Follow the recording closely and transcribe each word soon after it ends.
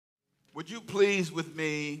Would you please with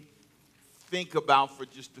me think about for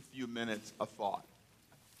just a few minutes a thought?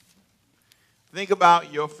 Think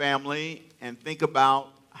about your family and think about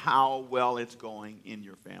how well it's going in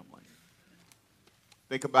your family.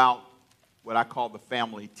 Think about what I call the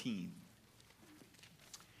family team.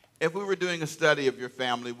 If we were doing a study of your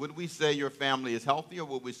family, would we say your family is healthy or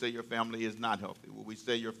would we say your family is not healthy? Would we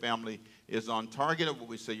say your family is on target or would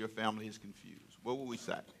we say your family is confused? What would we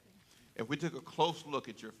say? If we took a close look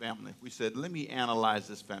at your family, if we said, let me analyze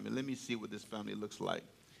this family, let me see what this family looks like.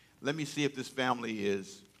 Let me see if this family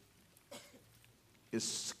is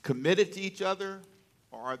committed to each other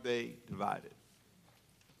or are they divided?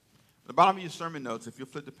 At the bottom of your sermon notes, if you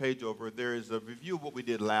flip the page over, there is a review of what we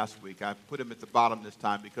did last week. I put them at the bottom this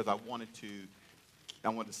time because I wanted to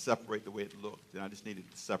separate the way it looked, and I just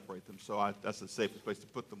needed to separate them. So that's the safest place to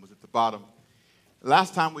put them was at the bottom.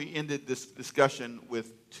 Last time we ended this discussion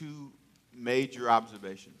with two major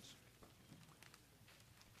observations.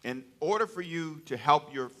 In order for you to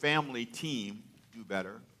help your family team do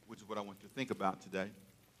better, which is what I want you to think about today,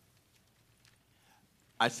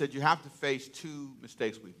 I said you have to face two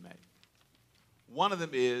mistakes we've made. One of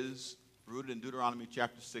them is rooted in Deuteronomy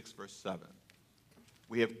chapter 6, verse 7.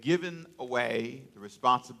 We have given away the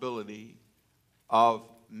responsibility of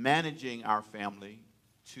managing our family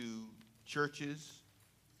to churches,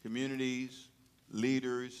 communities,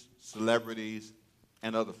 leaders, celebrities,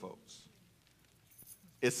 and other folks.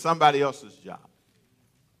 It's somebody else's job.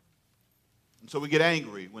 And so we get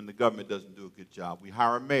angry when the government doesn't do a good job. We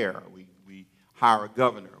hire a mayor. We hire a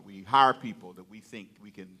governor. We hire people that we think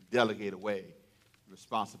we can delegate away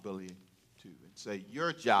responsibility to and say,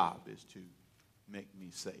 your job is to make me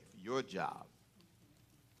safe. Your job.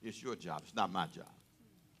 It's your job. It's not my job.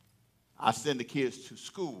 I send the kids to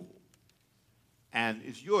school, and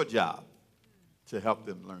it's your job to help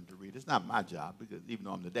them learn to read. It's not my job, because even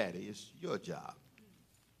though I'm the daddy, it's your job.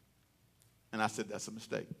 And I said, that's a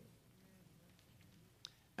mistake.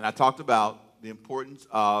 And I talked about the importance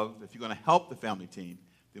of, if you're going to help the family team,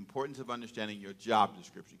 the importance of understanding your job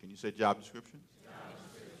description. Can you say job description?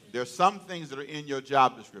 There are some things that are in your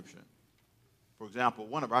job description. For example,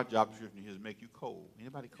 one of our job descriptions here is make you cold.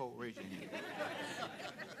 Anybody cold? Raise your hand.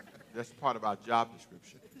 That's part of our job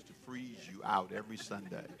description, is to freeze you out every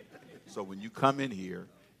Sunday. So when you come in here,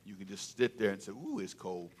 you can just sit there and say, ooh, it's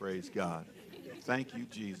cold, praise God. Thank you,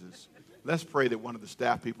 Jesus. Let's pray that one of the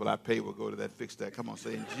staff people I pay will go to that, fix that. Come on,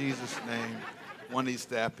 say in Jesus' name, one of these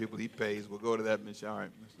staff people he pays will go to that mission. All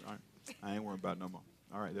right, I ain't worried about it no more.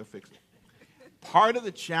 All right, they'll fix it. Part of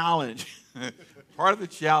the challenge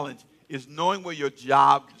is knowing what your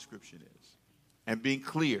job description is and being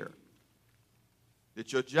clear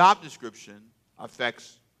that your job description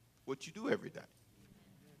affects what you do every day.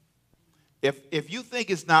 If you think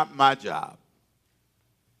it's not my job,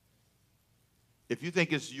 if you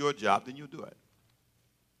think it's your job, then you'll do it.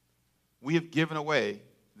 We have given away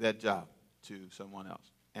that job to someone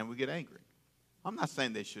else, and we get angry. I'm not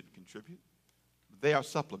saying they shouldn't contribute. They are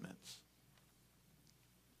supplements.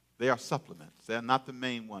 They are supplements. They're not the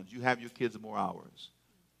main ones. You have your kids more hours.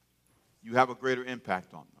 You have a greater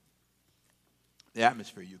impact on them. The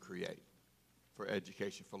atmosphere you create for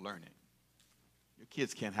education, for learning. Your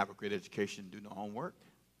kids can't have a great education and do no homework.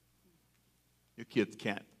 Your kids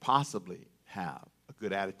can't possibly have a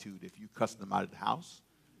good attitude if you cuss them out at the house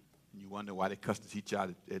and you wonder why they cuss the teacher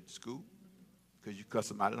out at school, because you cuss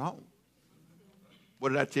them out at home. What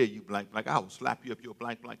did I tell you, blank, blank? I will slap you up your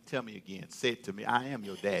blank, blank. Tell me again. Say it to me. I am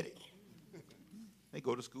your daddy. They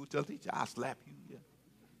go to school, tell the teacher, I'll slap you. Yeah.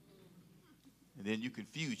 And then you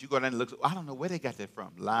confused. You go down and look. I don't know where they got that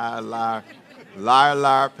from. Liar, liar, liar,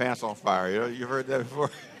 liar, pants on fire. You heard that before?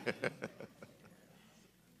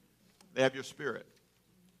 They have your spirit.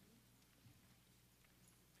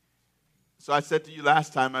 So I said to you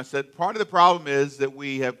last time, I said, part of the problem is that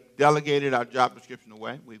we have delegated our job description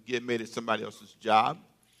away. We've made it somebody else's job.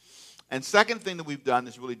 And second thing that we've done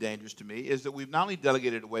that's really dangerous to me is that we've not only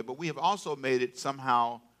delegated it away, but we have also made it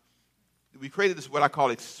somehow, we created this what I call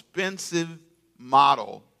expensive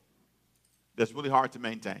model that's really hard to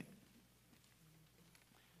maintain.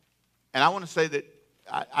 And I want to say that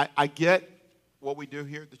I get what we do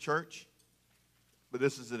here at the church, but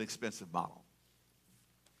this is an expensive model.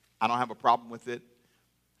 I don't have a problem with it.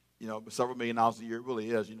 You know, but several $1 million a year, it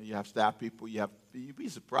really is. You know, you have staff people, you'd be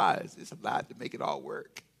surprised. It's a lot to make it all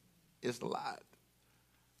work. It's a lot.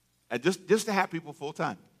 And just to have people full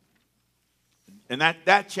time. And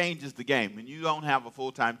that changes the game. When you don't have a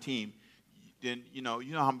full-time team, then you know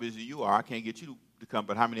how busy you are. I can't get you to come,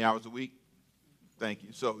 but how many hours a week? Thank you.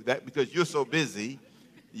 So that because you're so busy,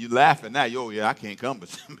 You laughing now. Yo, yeah, I can't come,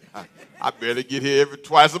 but I better get here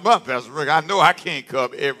twice a month, Pastor Rick. I know I can't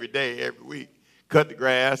come every day, every week. Cut the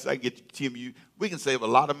grass. I can get your team. We can save a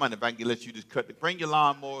lot of money if I can let you just bring your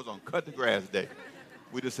lawnmowers on cut the grass day.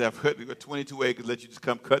 We just have 22 acres, let you just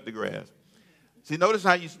come cut the grass. See, notice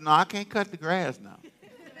how no, I can't cut the grass now.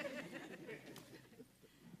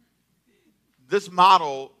 This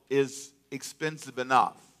model is expensive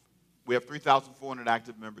enough. We have 3,400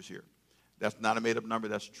 active members here. That's not a made-up number.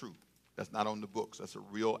 That's true. That's not on the books. That's a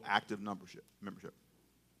real active membership.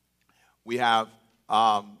 We have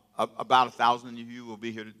about 1,000 of you will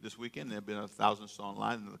be here this weekend. There have been 1,000 so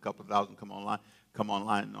online, and a couple of thousand come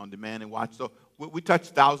online on demand and watch. So we touch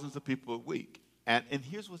thousands of people a week. And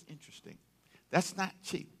here's what's interesting. That's not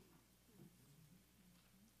cheap.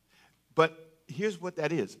 But here's what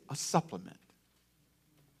that is, a supplement.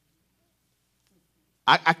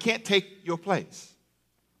 I can't take your place.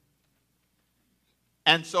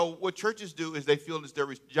 And so what churches do is they feel it's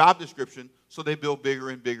their job description, so they build bigger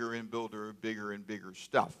and bigger and bigger and bigger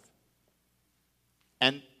stuff.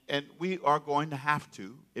 And we are going to have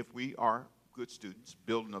to, if we are good students,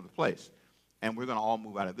 build another place. And we're going to all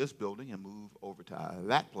move out of this building and move over to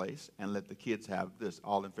that place and let the kids have this.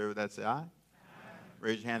 All in favor of that, say aye. Aye.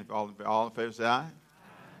 Raise your hand if all in favor, say aye.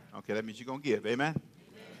 Aye. Okay, that means you're going to give. Amen?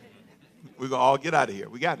 We're going to all get out of here.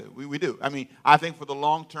 We got to. We do. I mean, I think for the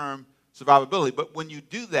long-term survivability. But when you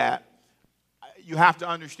do that, you have to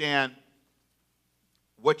understand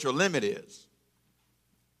what your limit is.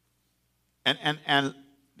 And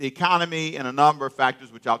the economy and a number of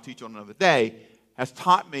factors, which I'll teach on another day, has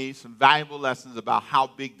taught me some valuable lessons about how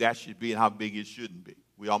big that should be and how big it shouldn't be.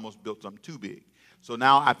 We almost built something too big. So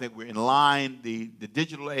now I think we're in line. The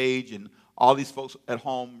digital age and all these folks at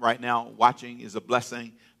home right now watching is a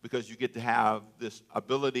blessing because you get to have this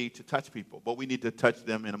ability to touch people. But we need to touch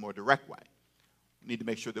them in a more direct way. We need to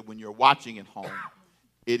make sure that when you're watching at home,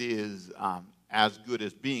 it is as good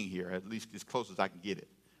as being here, at least as close as I can get it.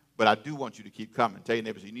 But I do want you to keep coming. Tell your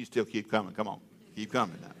neighbors, you need to still keep coming. Come on. Keep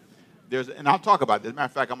coming now. And I'll talk about this. As a matter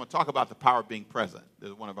of fact, I'm going to talk about the power of being present.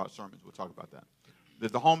 There's one of our sermons. We'll talk about that.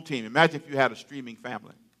 There's the home team. Imagine if you had a streaming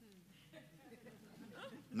family.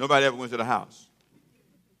 Nobody ever went to the house.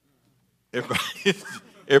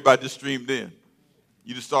 Everybody just streamed in.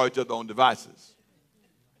 You just saw each other on devices.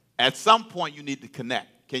 At some point, you need to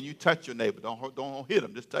connect. Can you touch your neighbor? Don't hit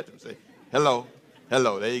them. Just touch them. Say, hello.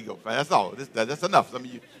 Hello. There you go. That's all. That's enough. Some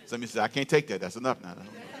of you say, I can't take that. That's enough now.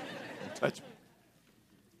 Don't touch me.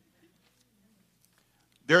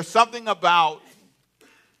 There's something about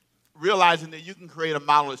realizing that you can create a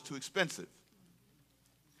model that's too expensive.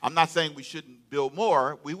 I'm not saying we shouldn't build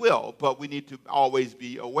more. We will, but we need to always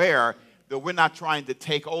be aware that we're not trying to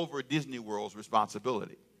take over Disney World's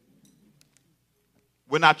responsibility.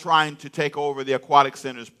 We're not trying to take over the aquatic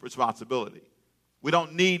center's responsibility. We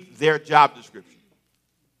don't need their job description.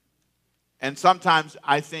 And sometimes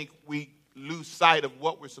I think we lose sight of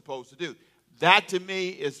what we're supposed to do. That, to me,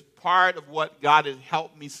 is part of what God has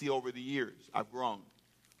helped me see over the years. I've grown.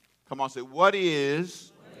 Come on, say, what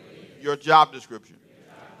is your job description?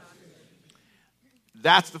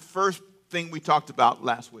 That's the first thing we talked about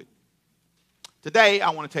last week. Today,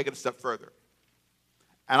 I want to take it a step further.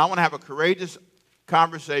 And I want to have a courageous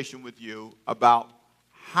conversation with you about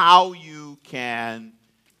how you can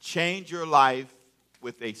change your life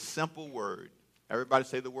with a simple word. Everybody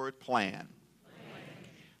say the word plan.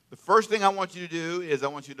 The first thing I want you to do is I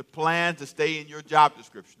want you to plan to stay in your job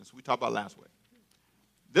description. That's what we talked about last week.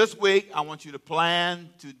 This week, I want you to plan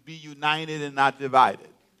to be united and not divided.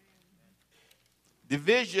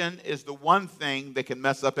 Division is the one thing that can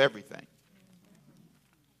mess up everything.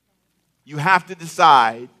 You have to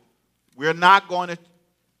decide we're not going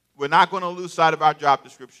to lose sight of our job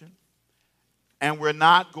description, and we're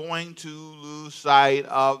not going to lose sight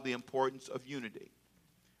of the importance of unity.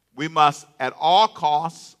 We must, at all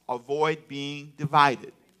costs, avoid being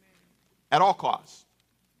divided. At all costs.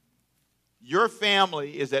 Your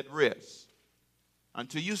family is at risk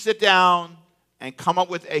until you sit down and come up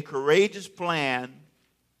with a courageous plan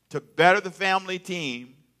to better the family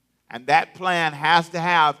team, and that plan has to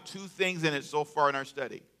have two things in it so far in our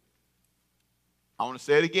study. I want to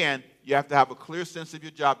say it again. You have to have a clear sense of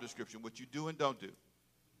your job description, what you do and don't do,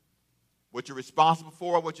 what you're responsible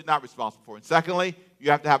for, what you're not responsible for. And secondly,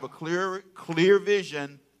 you have to have a clear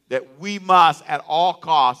vision that we must, at all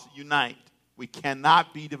costs, unite. We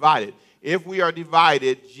cannot be divided. If we are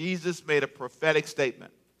divided, Jesus made a prophetic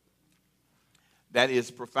statement that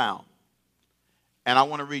is profound. And I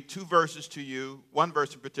want to read two verses to you, one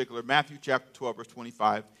verse in particular, Matthew chapter 12, verse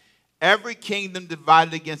 25. Every kingdom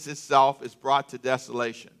divided against itself is brought to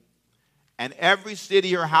desolation, And every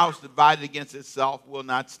city or house divided against itself will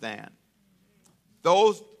not stand.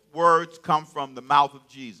 Those words come from the mouth of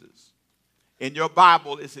Jesus. In your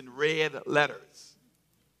Bible, it's in red letters.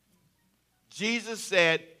 Jesus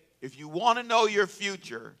said, if you want to know your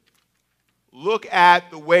future, look at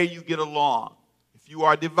the way you get along. If you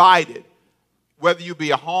are divided, whether you be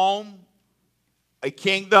a home, a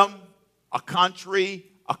kingdom, a country,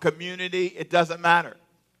 a community, it doesn't matter.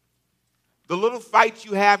 The little fights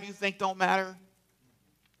you have you think don't matter,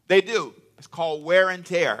 they do. It's called wear and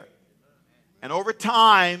tear. And over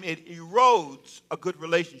time, it erodes a good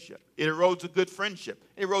relationship. It erodes a good friendship.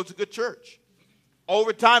 It erodes a good church.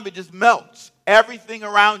 Over time, it just melts. Everything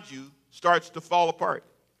around you starts to fall apart.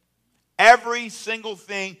 Every single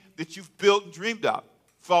thing that you've built and dreamed of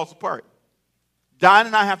falls apart. Diane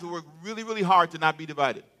and I have to work really, really hard to not be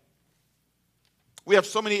divided. We have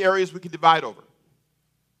so many areas we can divide over.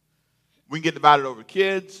 We can get divided over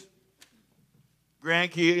kids,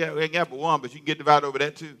 grandkids. We ain't got but one, but you can get divided over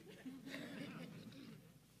that too.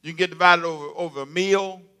 You can get divided over a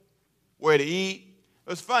meal, where to eat.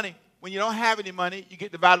 It's funny. When you don't have any money, you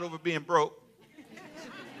get divided over being broke.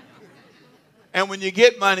 And when you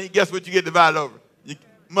get money, guess what you get divided over?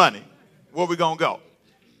 Money. Where we going to go?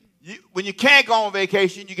 When you can't go on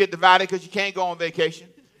vacation, you get divided because you can't go on vacation.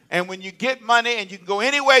 And when you get money and you can go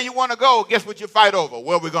anywhere you want to go, guess what you fight over?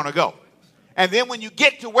 Where we're going to go. And then when you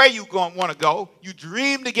get to where you want to go, you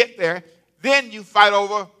dream to get there, then you fight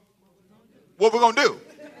over what we're going to do.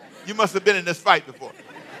 You must have been in this fight before.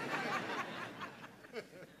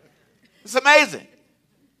 It's amazing.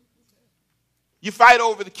 You fight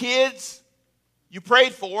over the kids you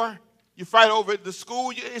prayed for. You fight over the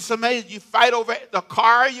school. It's amazing. You fight over the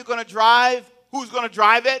car you're going to drive. Who's going to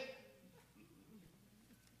drive it?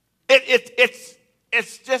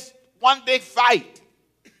 It's just one big fight.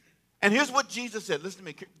 And here's what Jesus said. Listen to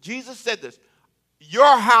me. Jesus said this.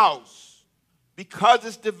 Your house, because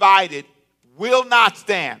it's divided, will not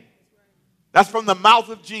stand. That's from the mouth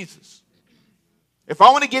of Jesus. If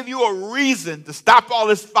I want to give you a reason to stop all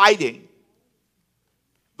this fighting,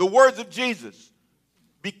 the words of Jesus,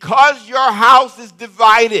 because your house is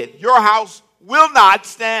divided, your house will not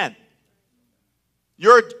stand.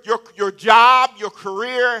 Your job, your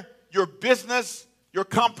career, your business, your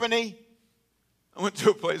company. I went to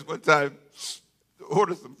a place one time to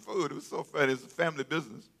order some food. It was so funny. It's a family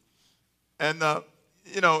business. And,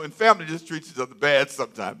 and family just treats each other bad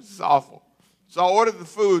sometimes. It's awful. So I ordered the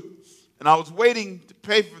food, and I was waiting to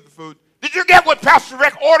pay for the food. Did you get what Pastor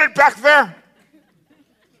Rick ordered back there?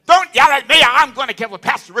 Don't yell at me. I'm going to get what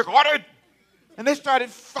Pastor Rick ordered. And they started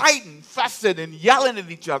fighting, fussing, and yelling at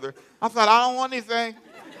each other. I thought, I don't want anything.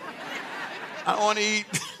 I don't want to eat.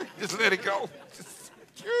 Just let it go. Just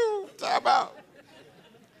time out.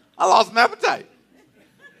 I lost my appetite.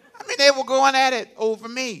 I mean, they were going at it over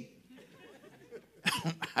me.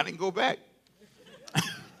 I didn't go back.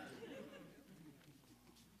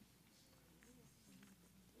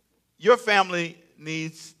 Your family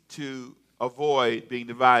needs to avoid being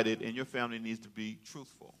divided, and your family needs to be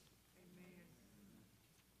truthful.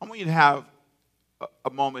 I want you to have a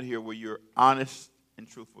moment here where you're honest and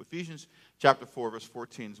truthful. Ephesians chapter 4, verse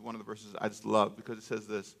 14 is one of the verses I just love because it says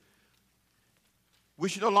this. We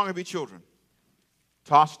should no longer be children,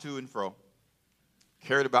 tossed to and fro,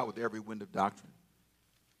 carried about with every wind of doctrine,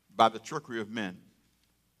 by the trickery of men,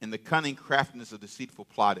 and the cunning craftiness of deceitful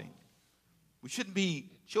plotting. We shouldn't be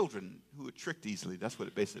children who are tricked easily. That's what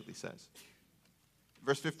it basically says.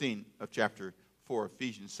 Verse 15 of chapter 4 of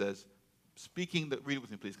Ephesians says, read it with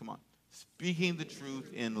me, please, come on. Speaking the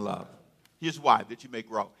truth in love. Here's why, that you may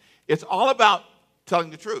grow. It's all about telling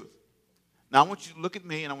the truth. Now, I want you to look at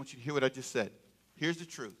me, and I want you to hear what I just said. Here's the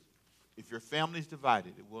truth. If your family is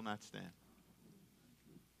divided, it will not stand.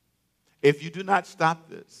 If you do not stop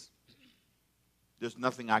this, there's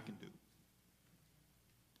nothing I can do.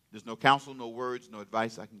 There's no counsel, no words, no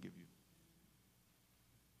advice I can give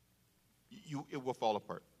you. It will fall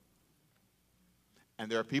apart.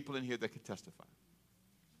 And there are people in here that can testify.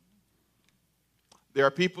 There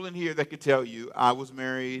are people in here that can tell you, I was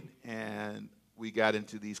married and we got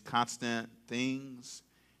into these constant things,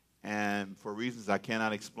 and for reasons I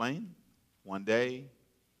cannot explain, one day,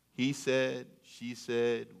 he said, she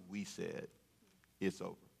said, we said, it's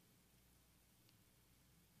over.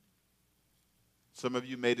 Some of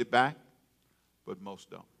you made it back, but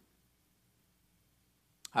most don't.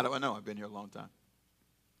 How do I know? I've been here a long time.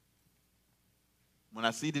 When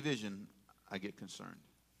I see division, I get concerned.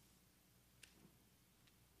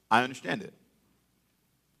 I understand it.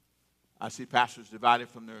 I see pastors divided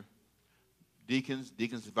from their deacons,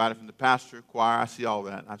 deacons divided from the pastor, choir. I see all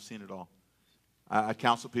that. I've seen it all. I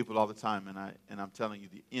counsel people all the time, and I'm telling you,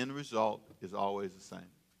 the end result is always the same: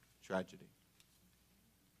 tragedy.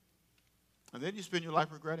 And then you spend your life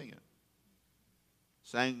regretting it,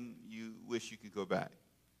 saying you wish you could go back.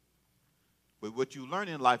 But what you learn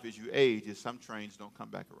in life as you age is some trains don't come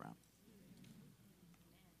back around.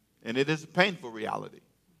 And it is a painful reality.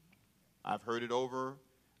 I've heard it over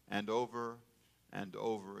and over and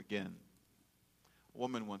over again. A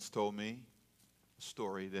woman once told me a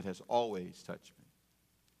story that has always touched me.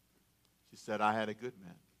 She said, I had a good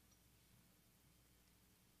man.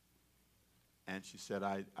 And she said,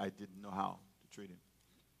 I didn't know how to treat him.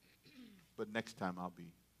 But next time I'll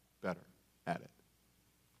be better at it.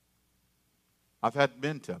 I've had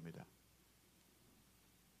men tell me that.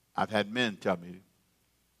 I've had men tell me,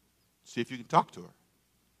 see if you can talk to her.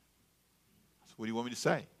 I said, what do you want me to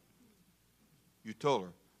say? You told her,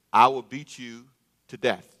 I will beat you to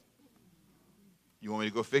death. You want me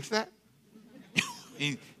to go fix that?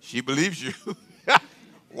 She believes you.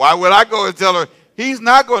 Why would I go and tell her, he's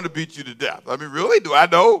not going to beat you to death? I mean, really? Do I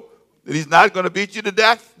know that he's not going to beat you to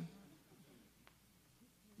death?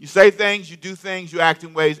 You say things, you do things, you act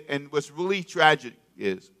in ways, and what's really tragic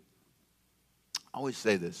is, I always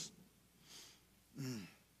say this,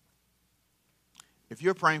 if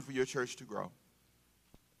you're praying for your church to grow,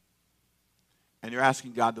 and you're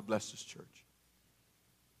asking God to bless this church,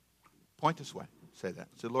 point this way, say that.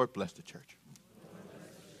 Say, Lord, bless the church.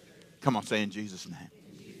 Come on, say in Jesus' name.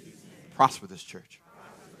 Prosper this church.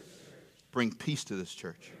 Bring peace to this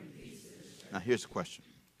church. Now, here's the question.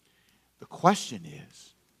 The question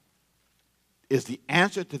is the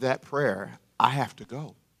answer to that prayer, I have to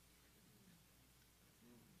go?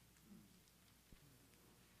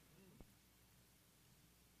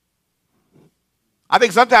 I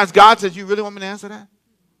think sometimes God says, you really want me to answer that?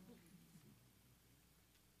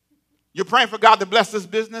 You're praying for God to bless this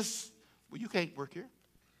business? Well, you can't work here.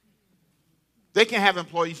 They can't have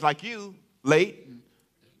employees like you, late, and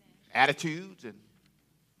attitudes, and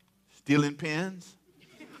stealing pens.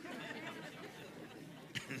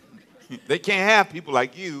 They can't have people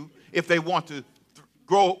like you if they want to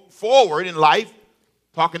grow forward in life,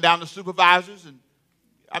 talking down to supervisors. And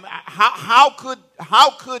I mean, how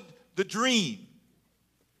could the dream,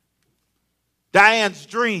 Diane's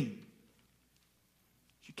dream,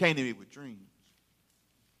 she came to me with dreams,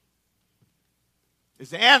 is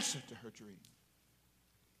the answer to her dream.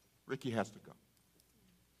 Ricky has to go.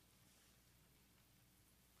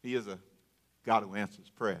 He is a God who answers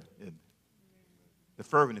prayer, isn't he? The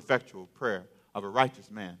fervent, effectual prayer of a righteous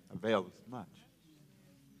man availeth much.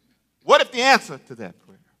 What if the answer to that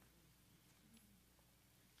prayer?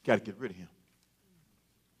 Got to get rid of him.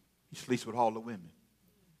 He sleeps with all the women.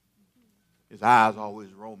 His eyes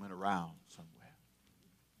always roaming around somewhere.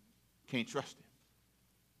 Can't trust him.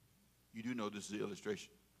 You do know this is an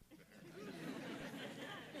illustration.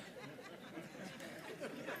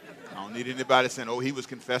 I don't need anybody saying, oh, he was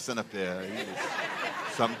confessing up there.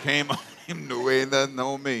 Something came on him the way nothing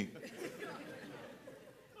on me.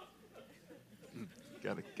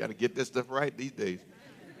 Gotta get this stuff right these days.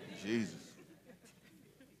 Jesus.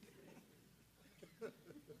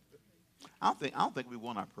 I don't think we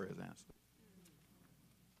want our prayers answered.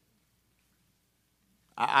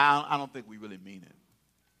 I don't think we really mean it.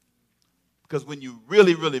 Because when you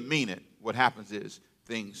really, really mean it, what happens is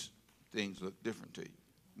things look different to you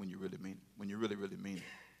when you really mean it. When you really, really mean it.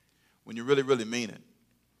 When you really, really mean it.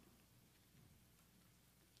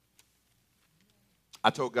 I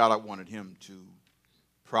told God I wanted him to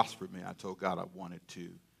prosper me. I told God I wanted to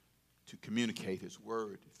communicate his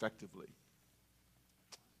word effectively.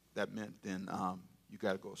 That meant then you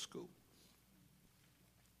got to go to school.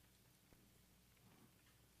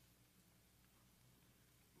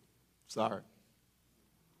 Sorry.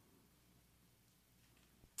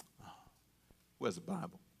 Where's the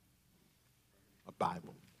Bible? A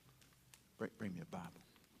Bible. Bring me a Bible.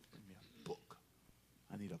 Bring me a book.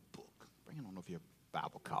 I need a book. I don't know if you're a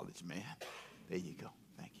Bible college man. There you go.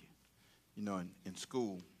 Thank you. You know, in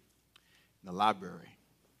school, in the library,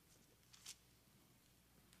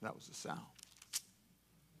 that was the sound.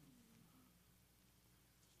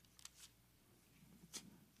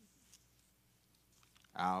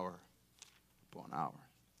 Hour upon hour.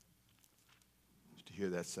 Just to hear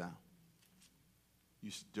that sound.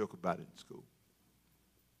 Used to joke about it in school.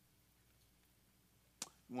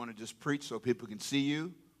 You want to just preach so people can see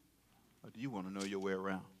you? Or do you want to know your way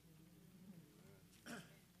around?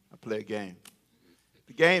 I play a game.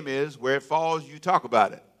 The game is where it falls, you talk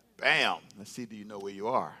about it. Bam. Let's see, do you know where you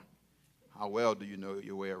are? How well do you know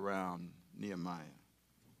your way around Nehemiah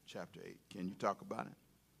chapter 8? Can you talk about it?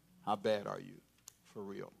 How bad are you? For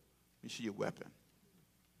real. Let me see your weapon.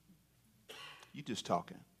 You're just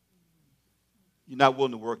talking. You're not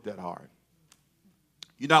willing to work that hard.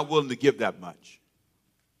 You're not willing to give that much.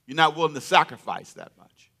 You're not willing to sacrifice that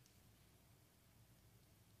much.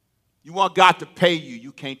 You want God to pay you.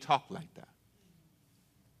 You can't talk like that.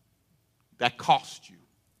 That costs you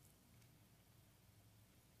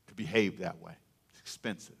to behave that way. It's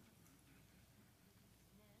expensive.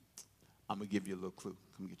 I'm going to give you a little clue.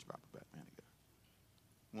 Come get your Bible back, man.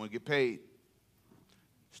 You want to get paid?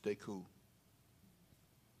 Stay cool.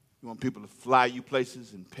 You want people to fly you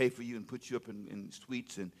places and pay for you and put you up in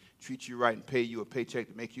suites and treat you right and pay you a paycheck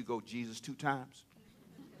to make you go Jesus 2 times?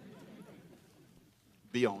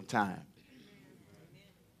 Be on time.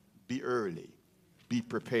 Be early. Be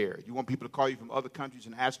prepared. You want people to call you from other countries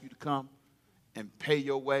and ask you to come and pay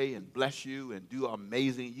your way and bless you and do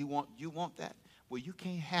amazing. You want that? Well, you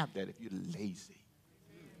can't have that if you're lazy.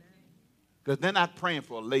 Because they're not praying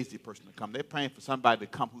for a lazy person to come. They're praying for somebody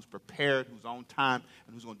to come who's prepared, who's on time,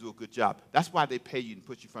 and who's going to do a good job. That's why they pay you and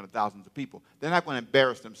put you in front of thousands of people. They're not going to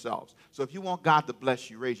embarrass themselves. So if you want God to bless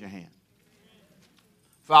you, raise your hand.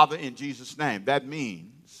 Father, in Jesus' name, that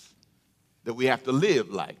means that we have to live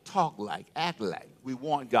like, talk like, act like we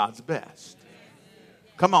want God's best.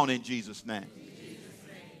 Come on, in Jesus' name.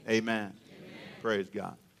 Amen. Praise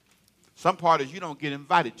God. Some parties you don't get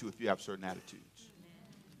invited to if you have certain attitudes.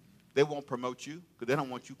 They won't promote you because they don't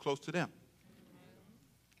want you close to them.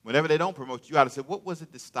 Whenever they don't promote you, you ought to say, what was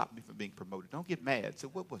it that stopped me from being promoted? Don't get mad. Say,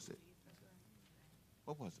 what was it?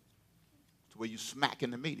 What was it? It's where you smack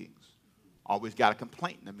in the meetings. Always got a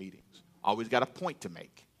complaint in the meetings. Always got a point to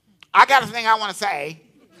make. I got a thing I want to say.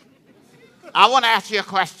 I want to ask you a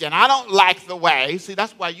question. I don't like the way. See,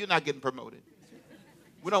 that's why you're not getting promoted.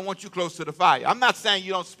 We don't want you close to the fire. I'm not saying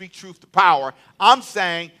you don't speak truth to power. I'm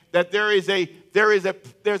saying that there's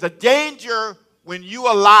a danger when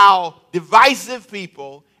you allow divisive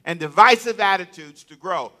people and divisive attitudes to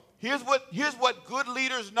grow. Here's what good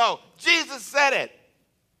leaders know. Jesus said it.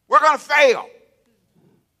 We're going to fail.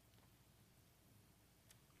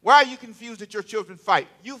 Why are you confused that your children fight?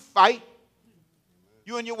 You fight.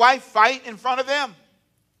 You and your wife fight in front of them.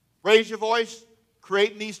 Raise your voice.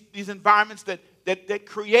 Creating these environments that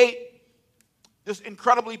create this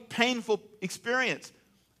incredibly painful experience.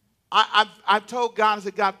 I've told God, I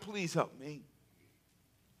said, God, please help me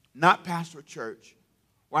not pastor a church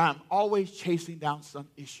where I'm always chasing down some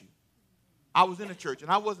issue. I was in a church, and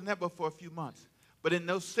I wasn't there but for a few months. But in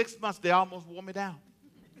those 6 months, they almost wore me down.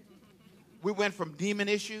 We went from demon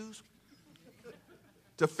issues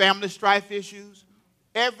to family strife issues.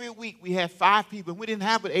 Every week, we had 5 people, and we didn't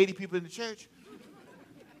have but 80 people in the church.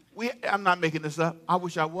 I'm not making this up. I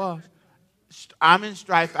wish I was. I'm in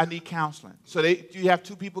strife. I need counseling. So you have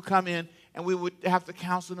 2 people come in, and we would have to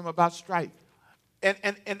counsel them about strife.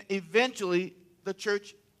 And eventually, the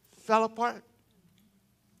church fell apart.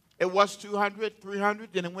 It was 200, 300,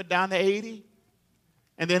 then it went down to 80,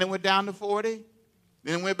 and then it went down to 40,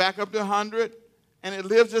 then it went back up to 100, and it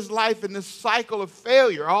lives its life in this cycle of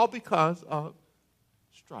failure, all because of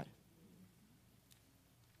strife.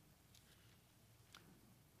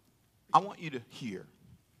 I want you to hear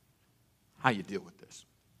how you deal with this.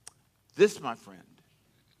 This, my friend,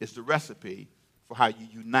 is the recipe for how you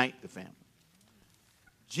unite the family.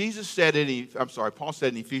 Paul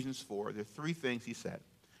said in Ephesians 4, there are 3 things he said.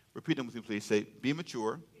 Repeat them with me, please. Say, be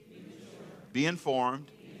mature, be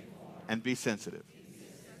informed, and be sensitive.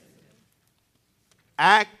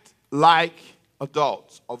 Act like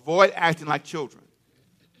adults. Avoid acting like children.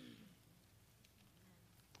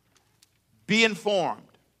 Be informed.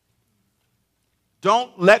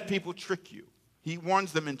 Don't let people trick you. He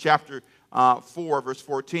warns them in chapter 4, verse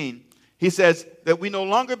 14. He says that we no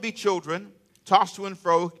longer be children, tossed to and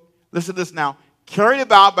fro. Listen to this now. Carried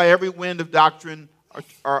about by every wind of doctrine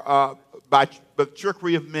or by the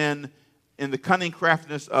trickery of men in the cunning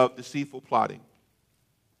craftiness of deceitful plotting.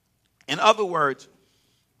 In other words,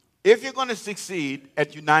 if you're going to succeed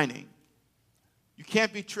at uniting, you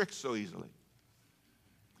can't be tricked so easily.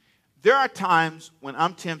 There are times when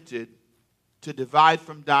I'm tempted to divide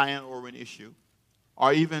from Diane or an issue,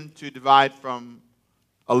 or even to divide from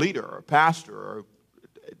a leader or a pastor, or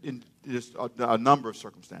in just a number of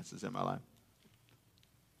circumstances in my life.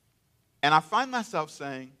 And I find myself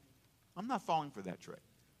saying, I'm not falling for that trick.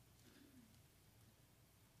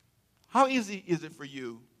 How easy is it for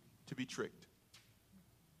you to be tricked?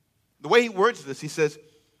 The way he words this, he says,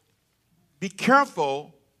 be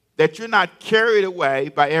careful that you're not carried away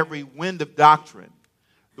by every wind of doctrine.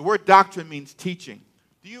 The word doctrine means teaching.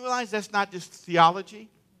 Do you realize that's not just theology?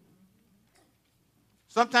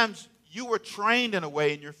 Sometimes you were trained in a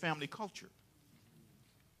way in your family culture.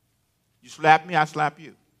 You slap me, I slap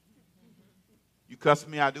you. You cuss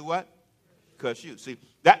me, I do what? Cuss you. See,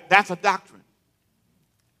 that's a doctrine.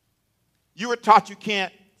 You were taught you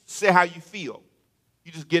can't say how you feel.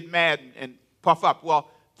 You just get mad and puff up. Well,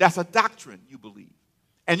 that's a doctrine you believe.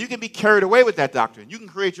 And you can be carried away with that doctrine. You can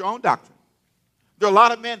create your own doctrine. There are a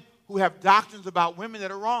lot of men who have doctrines about women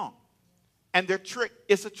that are wrong. And they're trick.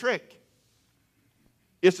 It's a trick.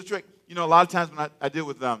 It's a trick. You know, a lot of times when I deal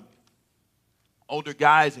with older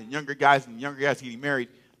guys and younger guys getting married,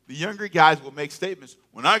 the younger guys will make statements.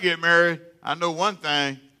 When I get married, I know one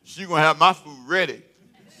thing. She's going to have my food ready.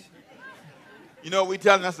 You know, we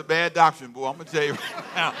tell them that's a bad doctrine, boy. I'm going to tell you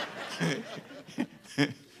right now.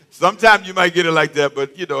 Sometimes you might get it like that,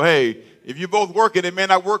 but, you know, hey, if you both work it may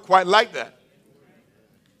not work quite like that.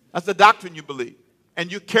 That's the doctrine you believe.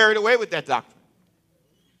 And you're carried away with that doctrine.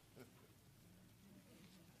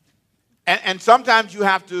 And sometimes you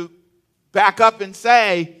have to back up and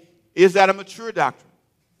say, is that a mature doctrine?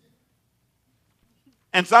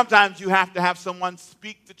 And sometimes you have to have someone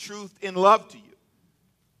speak the truth in love to you.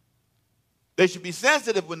 They should be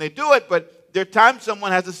sensitive when they do it, but there are times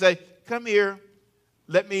someone has to say, come here,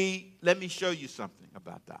 let me show you something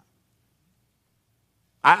about that.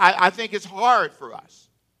 I think it's hard for us.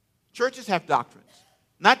 Churches have doctrines,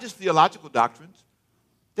 not just theological doctrines.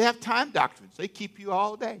 They have time doctrines. They keep you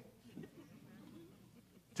all day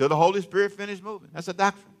till the Holy Spirit finishes moving. That's a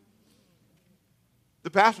doctrine. The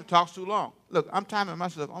pastor talks too long. Look, I'm timing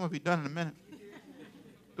myself. I'm going to be done in a minute.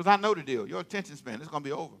 Because I know the deal. Your attention span, it's going to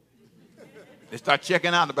be over. They start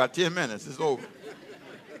checking out in about 10 minutes. It's over.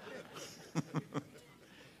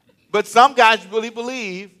 But some guys really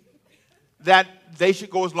believe that they should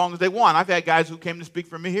go as long as they want. I've had guys who came to speak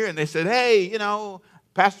for me here, and they said, hey, you know,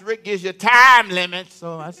 Pastor Rick gives you a time limit.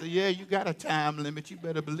 So I said, yeah, you got a time limit. You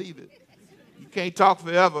better believe it. You can't talk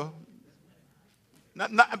forever.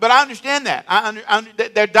 But I understand that.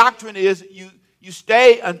 Their doctrine is you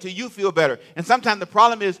stay until you feel better. And sometimes the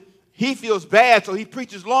problem is he feels bad, so he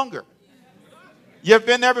preaches longer. You ever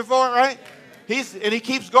been there before, right? And he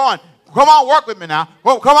keeps going. Come on, work with me now.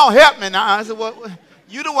 Well, come on, help me now. I said, well,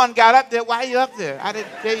 you the one got up there. Why are you up there? I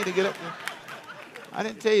didn't tell you to get up there. I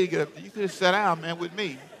didn't tell you to get up there. You could have sat down, man, with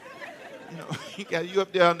me. You know, you got you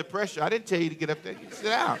up there under pressure. I didn't tell you to get up there. Sit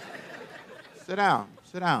down. Sit down.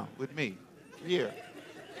 Sit down with me. Here.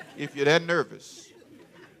 If you're that nervous.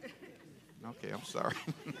 Okay, I'm sorry.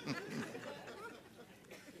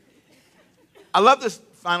 I love this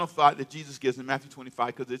final thought that Jesus gives in Matthew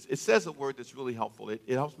 25 because it says a word that's really helpful. It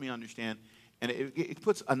helps me understand, and it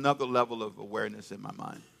puts another level of awareness in my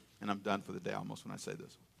mind. And I'm done for the day almost when I say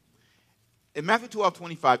this. In Matthew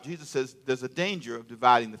 12:25, Jesus says there's a danger of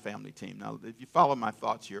dividing the family team. Now, if you follow my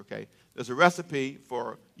thoughts here, okay, there's a recipe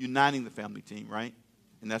for uniting the family team, right?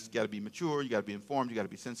 And that's got to be mature, you got to be informed, you got to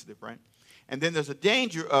be sensitive, right? And then there's a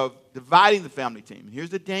danger of dividing the family team.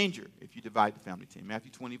 Here's the danger if you divide the family team.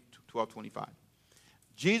 Matthew 12:25.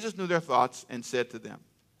 Jesus knew their thoughts and said to them,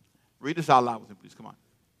 read this out loud with me, please, come on.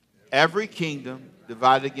 Every kingdom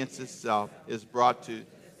divided against itself is brought to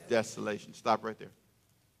desolation. Stop right there.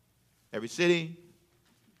 Every city,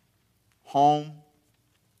 home,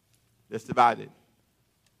 that's divided.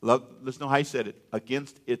 Let's know how he said it.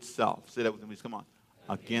 Against itself. Say that with me, please, come on.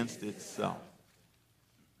 Against itself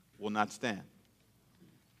will not stand.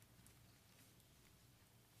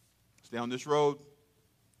 Stay on this road.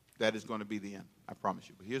 That is going to be the end. I promise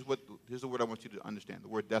you. But here's the word I want you to understand. The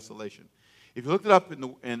word desolation. If you look it up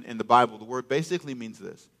in the Bible, the word basically means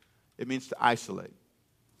this. It means to isolate.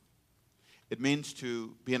 It means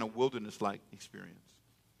to be in a wilderness-like experience.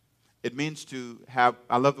 It means to have,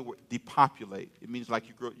 I love the word, depopulate. It means like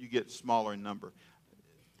you get smaller in number.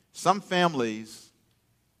 Some families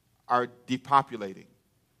are depopulating.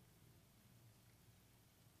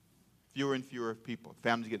 Fewer and fewer people.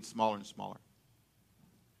 Families get smaller and smaller.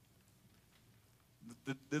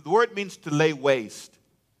 The word means to lay waste.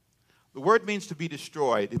 The word means to be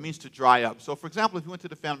destroyed. It means to dry up. So, for example, if you went to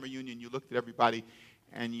the family reunion, you looked at everybody,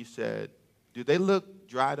 and you said, do they look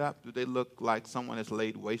dried up? Do they look like someone has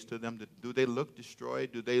laid waste to them? Do they look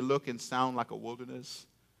destroyed? Do they look and sound like a wilderness?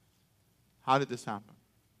 How did this happen?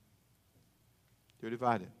 They're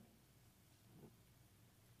divided.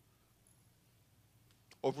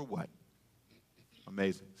 Over what?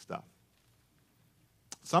 Amazing stuff.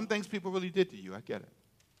 Some things people really did to you. I get it.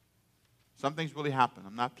 Some things really happened.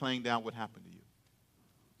 I'm not playing down what happened to you.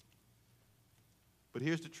 But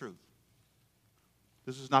here's the truth.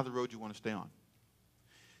 This is not the road you want to stay on.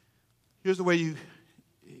 Here's the way you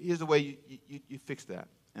fix that.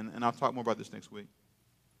 And I'll talk more about this next week.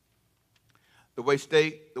 The way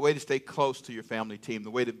to stay close to your family team, the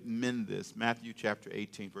way to mend this, Matthew chapter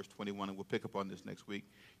 18, verse 21, and we'll pick up on this next week.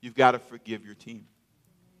 You've got to forgive your team.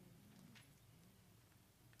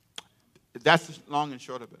 That's the long and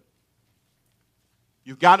short of it.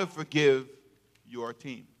 You've got to forgive your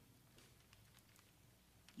team.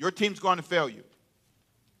 Your team's going to fail you.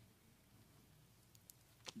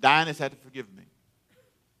 Diana's had to forgive me.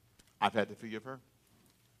 I've had to forgive her.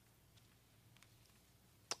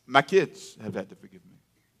 My kids have had to forgive me,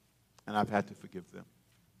 and I've had to forgive them.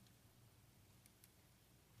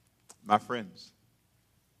 My friends,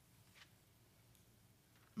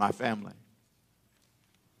 my family.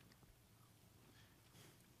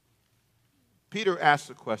 Peter asked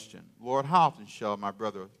the question, Lord, how often shall my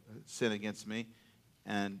brother sin against me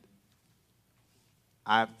and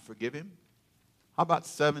I forgive him? How about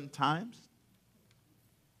 7 times?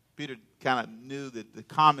 Peter kind of knew that the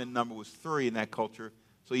common number was 3 in that culture,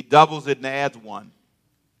 so he doubles it and adds 1.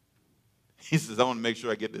 He says, I want to make sure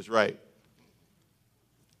I get this right.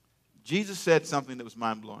 Jesus said something that was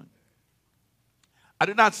mind-blowing. I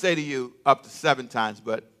do not say to you up to 7 times,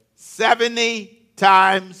 but 70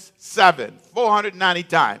 times 7, 490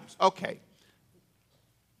 times. Okay.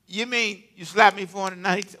 You mean you slap me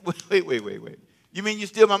 490 times? Wait. You mean you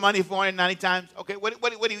steal my money 490 times? Okay, what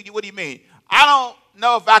do you mean? I don't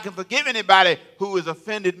know if I can forgive anybody who has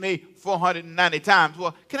offended me 490 times.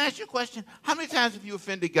 Well, can I ask you a question? How many times have you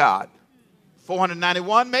offended God?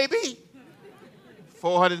 491 maybe?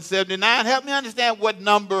 479? Help me understand what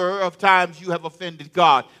number of times you have offended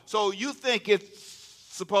God. So you think you're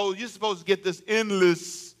supposed to get this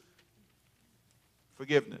endless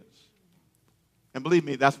forgiveness. And believe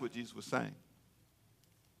me, that's what Jesus was saying.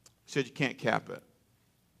 He said you can't cap it.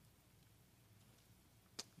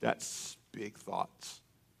 That's big thoughts.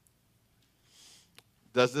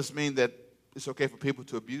 Does this mean that it's okay for people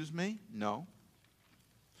to abuse me? No.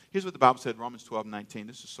 Here's what the Bible said, Romans 12:19.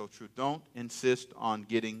 This is so true. Don't insist on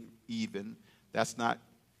getting even. That's not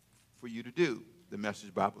for you to do, the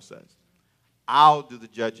Message Bible says. I'll do the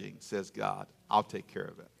judging, says God. I'll take care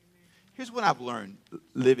of it. Here's what I've learned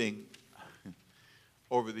living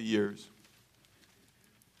over the years.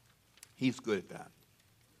 He's good at that.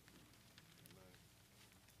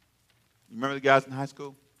 You remember the guys in high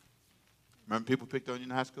school? Remember people picked on you in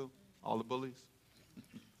high school? All the bullies?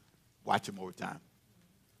 Watch them over time.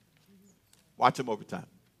 Watch them over time.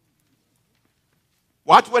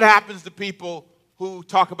 Watch what happens to people who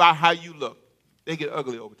talk about how you look. They get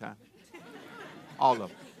ugly over time. All of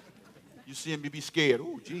them. You see them, you be scared.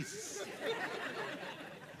 Oh, Jesus.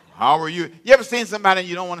 How are you? You ever seen somebody and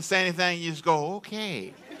you don't want to say anything? You just go,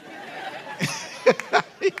 okay.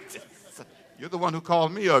 You're the one who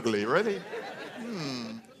called me ugly, really?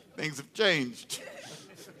 Things have changed.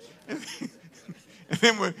 And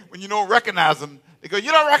then when you don't recognize them, they go,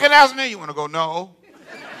 you don't recognize me? You want to go, no.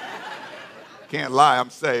 Can't lie,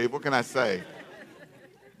 I'm saved. What can I say?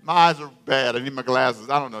 My eyes are bad. I need my glasses.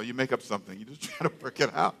 I don't know. You make up something. You just try to work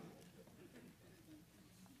it out.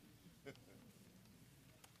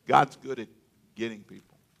 God's good at getting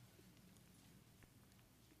people.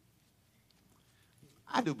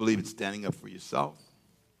 I do believe in standing up for yourself.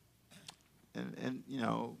 And you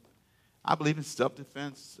know, I believe in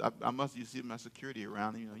self-defense. You see my security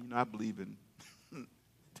around. You know, I believe in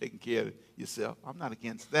taking care of yourself. I'm not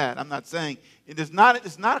against that. I'm not saying it's not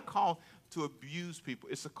a call to abuse people.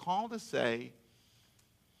 It's a call to say,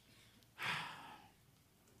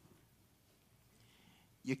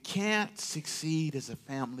 you can't succeed as a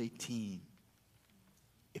family team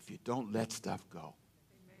if you don't let stuff go.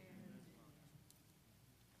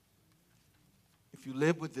 If you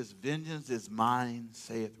live with this vengeance is mine,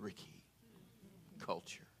 saith Ricky,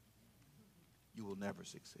 culture, you will never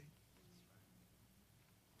succeed.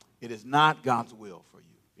 It is not God's will for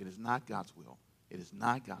you. It is not God's will. It is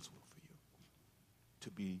not God's will for you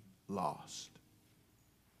to be lost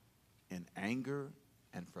in anger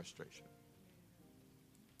and frustration.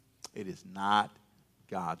 It is not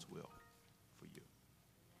God's will for you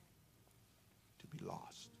to be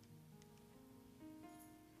lost.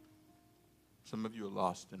 Some of you are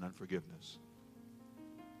lost in unforgiveness.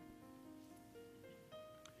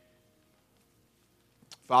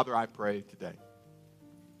 Father, I pray today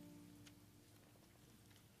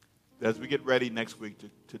that as we get ready next week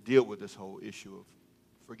to deal with this whole issue of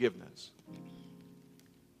forgiveness,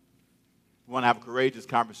 we want to have a courageous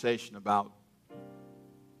conversation about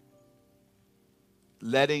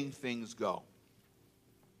letting things go,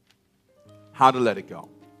 how to let it go.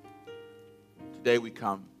 Today we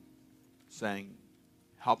come saying,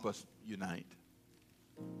 help us unite.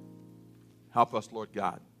 Help us, Lord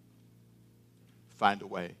God, find a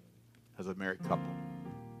way as a married couple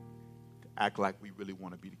to act like we really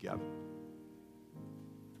want to be together.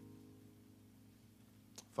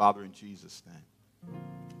 Father, in Jesus' name,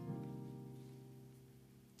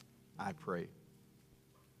 I pray.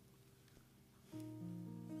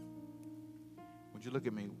 Would you look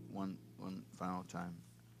at me one final time?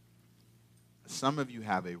 Some of you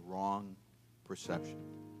have a wrong perception.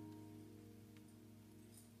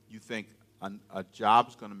 You think a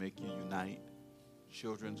job's going to make you unite,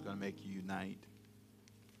 children's going to make you unite,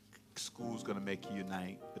 school's going to make you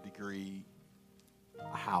unite, a degree,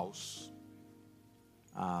 a house,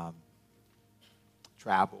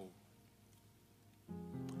 travel.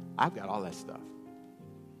 I've got all that stuff.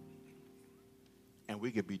 And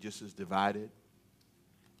we could be just as divided,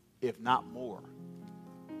 if not more.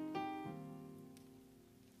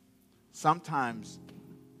 Sometimes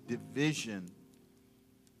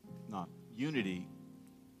unity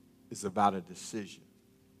is about a decision.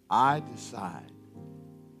 I decide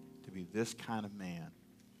to be this kind of man.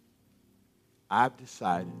 I've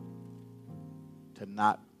decided to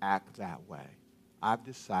not act that way. I've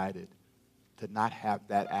decided to not have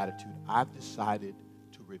that attitude. I've decided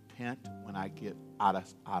to repent when I get out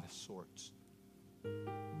of sorts.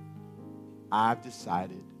 I've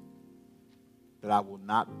decided that I will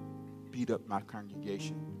not beat up my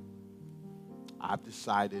congregation. I've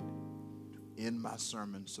decided to end my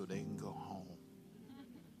sermon so they can go home.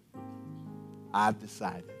 I've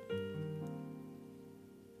decided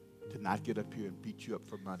to not get up here and beat you up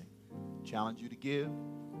for money. Challenge you to give,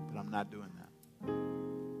 but I'm not doing that.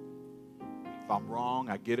 If I'm wrong,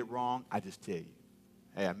 I get it wrong, I just tell you,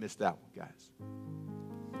 hey, I missed that one, guys.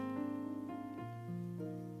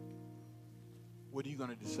 What are you going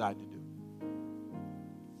to decide to do?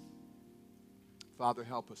 Father,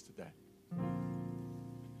 help us today.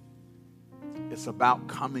 It's about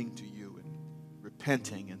coming to you and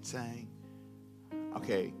repenting and saying,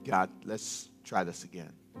 okay, God, let's try this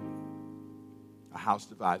again. A house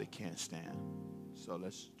divided can't stand, so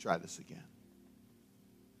let's try this again.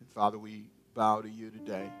 And Father, we bow to you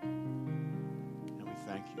today, and we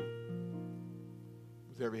thank you.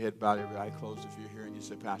 With every head bowed, every eye closed, if you're here and you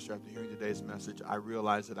say, Pastor, after hearing today's message, I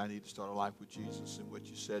realize that I need to start a life with Jesus, and what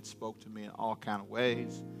you said spoke to me in all kind of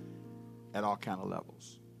ways, at all kind of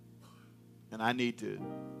levels. And I need to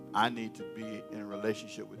be in a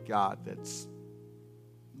relationship with God that's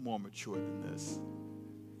more mature than this.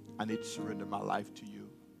 I need to surrender my life to you.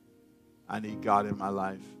 I need God in my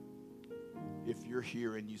life. If you're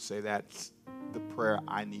here and you say that's the prayer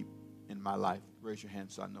I need in my life, raise your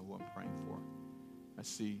hand so I know who I'm praying for. I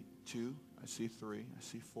see 2. I see 3. I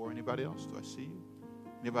see 4. Anybody else? Do I see you?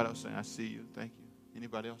 Anybody else saying, I see you? Thank you.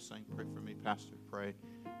 Anybody else saying, pray for me, Pastor? Pray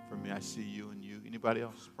for me. I see you and you. Anybody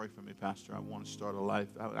else? Pray for me, Pastor. I want to start a life.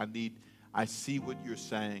 I see what you're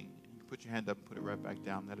saying. You can put your hand up and put it right back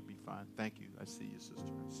down. That'll be fine. Thank you. I see you, sister.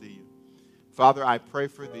 I see you. Father, I pray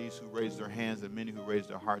for these who raise their hands and many who raise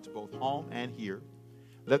their hearts, both home and here.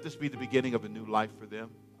 Let this be the beginning of a new life for them,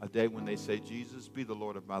 a day when they say, Jesus, be the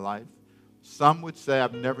Lord of my life. Some would say,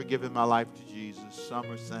 I've never given my life to Jesus. Some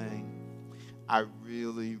are saying, I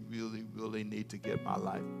really, really, really need to get my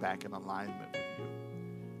life back in alignment with you.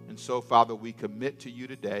 And so, Father, we commit to you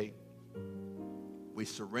today. We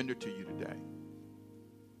surrender to you today.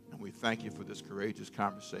 And we thank you for this courageous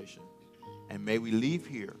conversation. And may we leave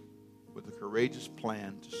here with a courageous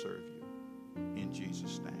plan to serve you. In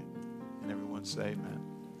Jesus' name. And everyone say amen.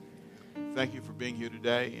 Thank you for being here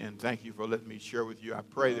today, and thank you for letting me share with you. I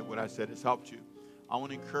pray that what I said has helped you. I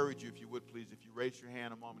want to encourage you, if you would please, if you raised your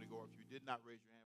hand a moment ago, or if you did not raise your hand.